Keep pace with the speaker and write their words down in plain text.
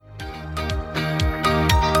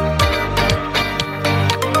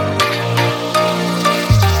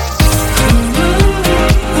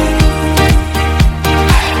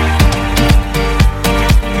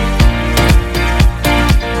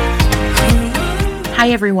Hi,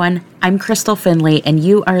 everyone. I'm Crystal Finley, and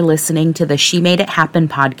you are listening to the She Made It Happen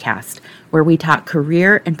podcast, where we talk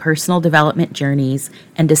career and personal development journeys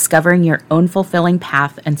and discovering your own fulfilling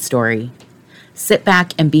path and story. Sit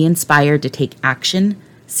back and be inspired to take action,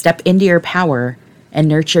 step into your power, and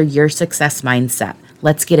nurture your success mindset.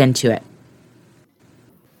 Let's get into it.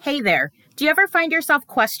 Hey there. Do you ever find yourself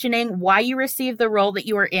questioning why you received the role that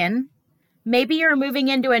you are in? Maybe you're moving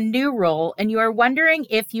into a new role and you are wondering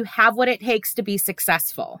if you have what it takes to be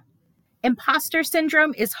successful. Imposter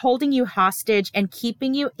syndrome is holding you hostage and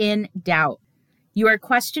keeping you in doubt. You are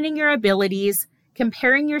questioning your abilities,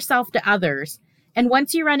 comparing yourself to others, and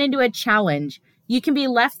once you run into a challenge, you can be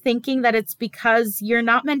left thinking that it's because you're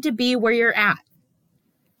not meant to be where you're at.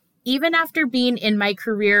 Even after being in my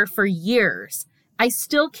career for years, I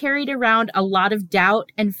still carried around a lot of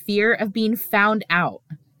doubt and fear of being found out.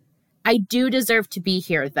 I do deserve to be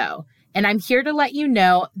here, though, and I'm here to let you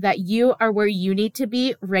know that you are where you need to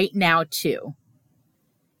be right now, too.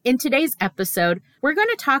 In today's episode, we're going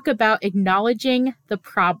to talk about acknowledging the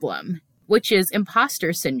problem, which is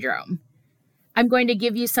imposter syndrome. I'm going to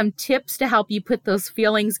give you some tips to help you put those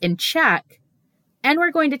feelings in check, and we're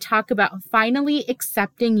going to talk about finally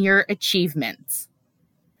accepting your achievements.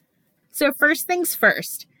 So first things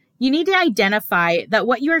first, you need to identify that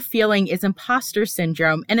what you are feeling is imposter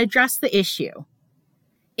syndrome and address the issue.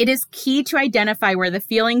 It is key to identify where the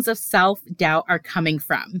feelings of self-doubt are coming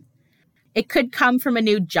from. It could come from a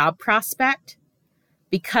new job prospect,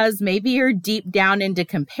 because maybe you're deep down into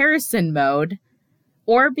comparison mode,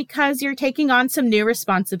 or because you're taking on some new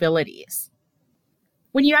responsibilities.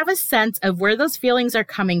 When you have a sense of where those feelings are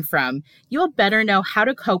coming from, you'll better know how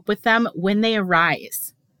to cope with them when they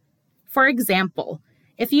arise. For example,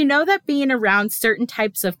 if you know that being around certain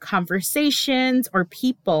types of conversations or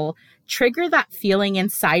people trigger that feeling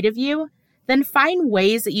inside of you, then find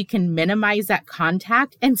ways that you can minimize that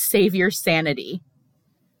contact and save your sanity.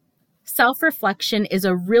 Self-reflection is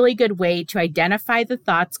a really good way to identify the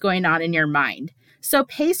thoughts going on in your mind. So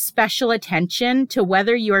pay special attention to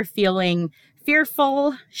whether you are feeling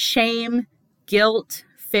fearful, shame, guilt,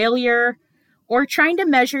 failure, or trying to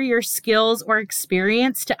measure your skills or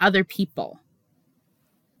experience to other people.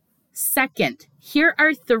 Second, here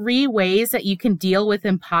are 3 ways that you can deal with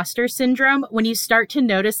imposter syndrome when you start to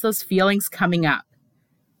notice those feelings coming up.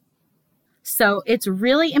 So it's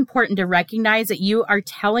really important to recognize that you are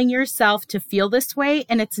telling yourself to feel this way,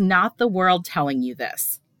 and it's not the world telling you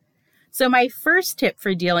this. So my first tip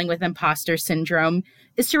for dealing with imposter syndrome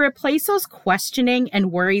is to replace those questioning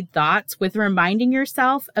and worried thoughts with reminding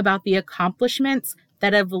yourself about the accomplishments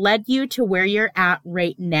that have led you to where you're at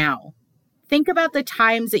right now. Think about the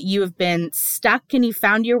times that you have been stuck and you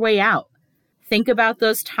found your way out. Think about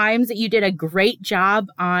those times that you did a great job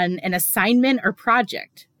on an assignment or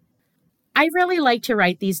project. I really like to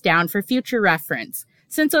write these down for future reference,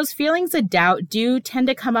 since those feelings of doubt do tend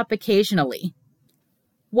to come up occasionally.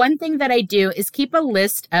 One thing that I do is keep a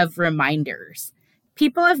list of reminders.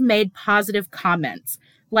 People have made positive comments,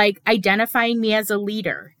 like identifying me as a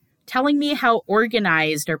leader, telling me how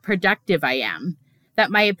organized or productive I am, that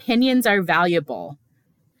my opinions are valuable.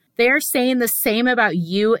 They are saying the same about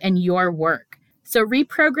you and your work. So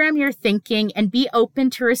reprogram your thinking and be open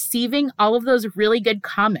to receiving all of those really good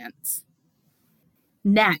comments.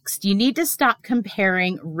 Next, you need to stop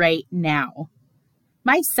comparing right now.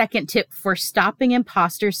 My second tip for stopping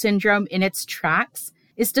imposter syndrome in its tracks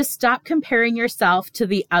is to stop comparing yourself to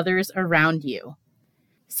the others around you.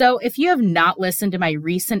 So if you have not listened to my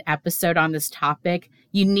recent episode on this topic,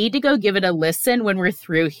 you need to go give it a listen when we're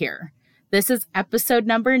through here. This is episode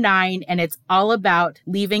number 9, and it's all about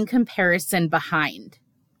leaving comparison behind.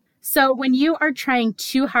 So when you are trying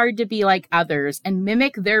too hard to be like others and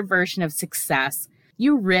mimic their version of success,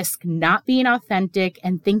 you risk not being authentic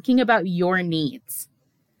and thinking about your needs.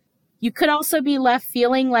 You could also be left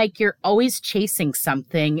feeling like you're always chasing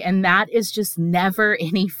something, and that is just never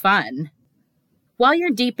any fun. While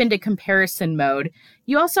you're deep into comparison mode,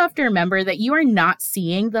 you also have to remember that you are not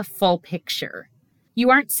seeing the full picture.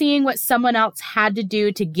 You aren't seeing what someone else had to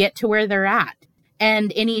do to get to where they're at,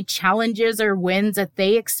 and any challenges or wins that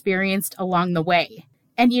they experienced along the way.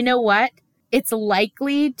 And you know what? It's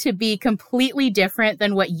likely to be completely different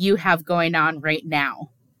than what you have going on right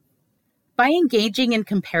now. By engaging in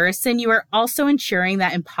comparison, you are also ensuring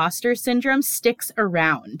that imposter syndrome sticks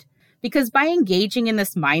around. Because by engaging in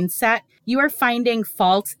this mindset, you are finding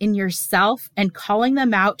faults in yourself and calling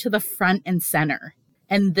them out to the front and center.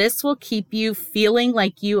 And this will keep you feeling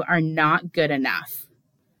like you are not good enough.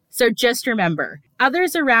 So just remember,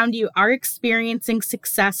 others around you are experiencing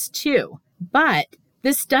success too, but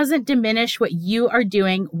this doesn't diminish what you are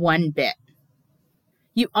doing one bit.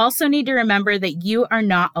 You also need to remember that you are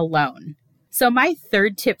not alone. So my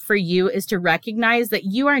third tip for you is to recognize that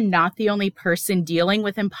you are not the only person dealing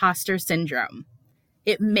with imposter syndrome.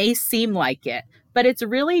 It may seem like it, but it's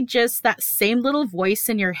really just that same little voice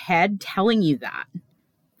in your head telling you that.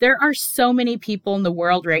 There are so many people in the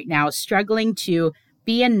world right now struggling to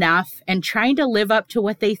be enough and trying to live up to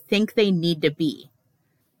what they think they need to be.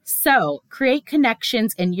 So, create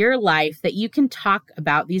connections in your life that you can talk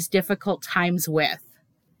about these difficult times with.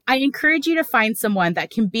 I encourage you to find someone that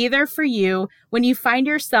can be there for you when you find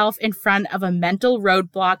yourself in front of a mental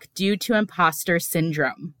roadblock due to imposter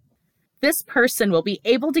syndrome. This person will be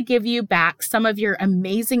able to give you back some of your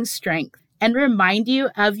amazing strength and remind you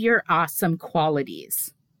of your awesome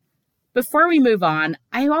qualities. Before we move on,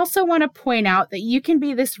 I also want to point out that you can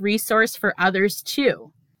be this resource for others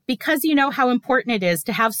too, because you know how important it is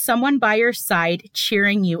to have someone by your side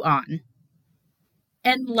cheering you on.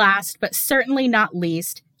 And last, but certainly not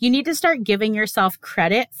least, you need to start giving yourself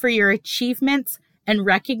credit for your achievements and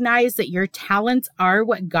recognize that your talents are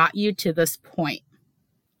what got you to this point.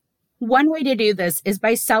 One way to do this is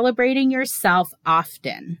by celebrating yourself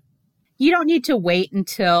often. You don't need to wait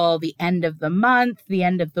until the end of the month, the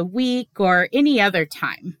end of the week, or any other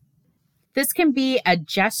time. This can be a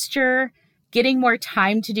gesture, getting more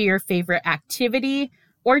time to do your favorite activity,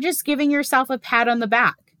 or just giving yourself a pat on the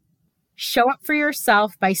back. Show up for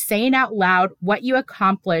yourself by saying out loud what you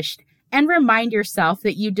accomplished and remind yourself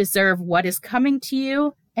that you deserve what is coming to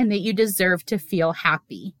you and that you deserve to feel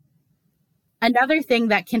happy. Another thing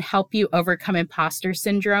that can help you overcome imposter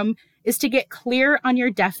syndrome is to get clear on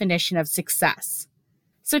your definition of success.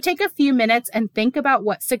 So take a few minutes and think about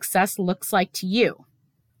what success looks like to you.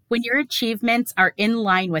 When your achievements are in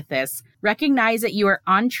line with this, recognize that you are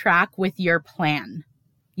on track with your plan.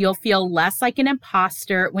 You'll feel less like an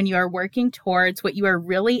imposter when you are working towards what you are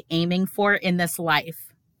really aiming for in this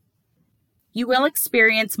life. You will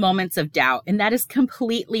experience moments of doubt, and that is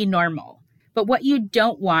completely normal. But what you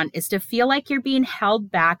don't want is to feel like you're being held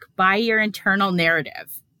back by your internal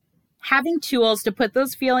narrative. Having tools to put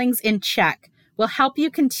those feelings in check will help you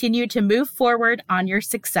continue to move forward on your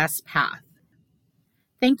success path.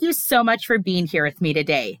 Thank you so much for being here with me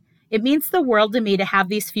today. It means the world to me to have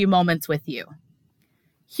these few moments with you.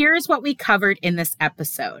 Here's what we covered in this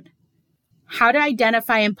episode. How to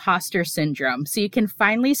identify imposter syndrome so you can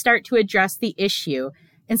finally start to address the issue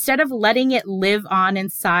instead of letting it live on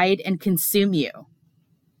inside and consume you.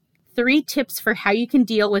 3 tips for how you can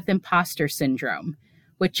deal with imposter syndrome,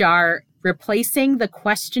 which are replacing the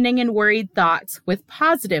questioning and worried thoughts with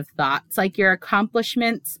positive thoughts like your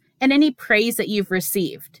accomplishments and any praise that you've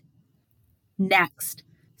received. Next,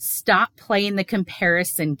 stop playing the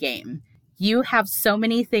comparison game. You have so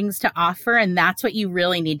many things to offer, and that's what you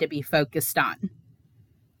really need to be focused on.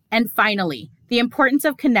 And finally, the importance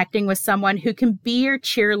of connecting with someone who can be your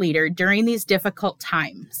cheerleader during these difficult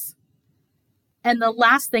times. And the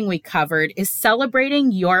last thing we covered is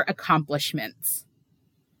celebrating your accomplishments.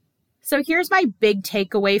 So here's my big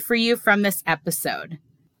takeaway for you from this episode.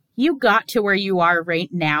 You got to where you are right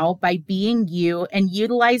now by being you and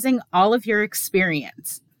utilizing all of your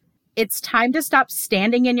experience. It's time to stop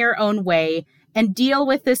standing in your own way and deal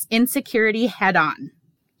with this insecurity head on.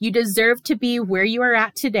 You deserve to be where you are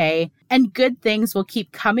at today, and good things will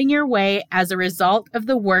keep coming your way as a result of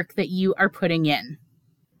the work that you are putting in.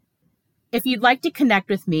 If you'd like to connect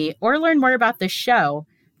with me or learn more about the show,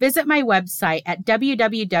 visit my website at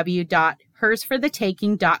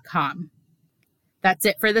www.hersforthetaking.com. That's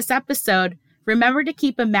it for this episode. Remember to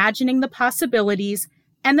keep imagining the possibilities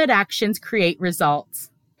and that actions create results.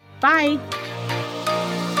 Bye.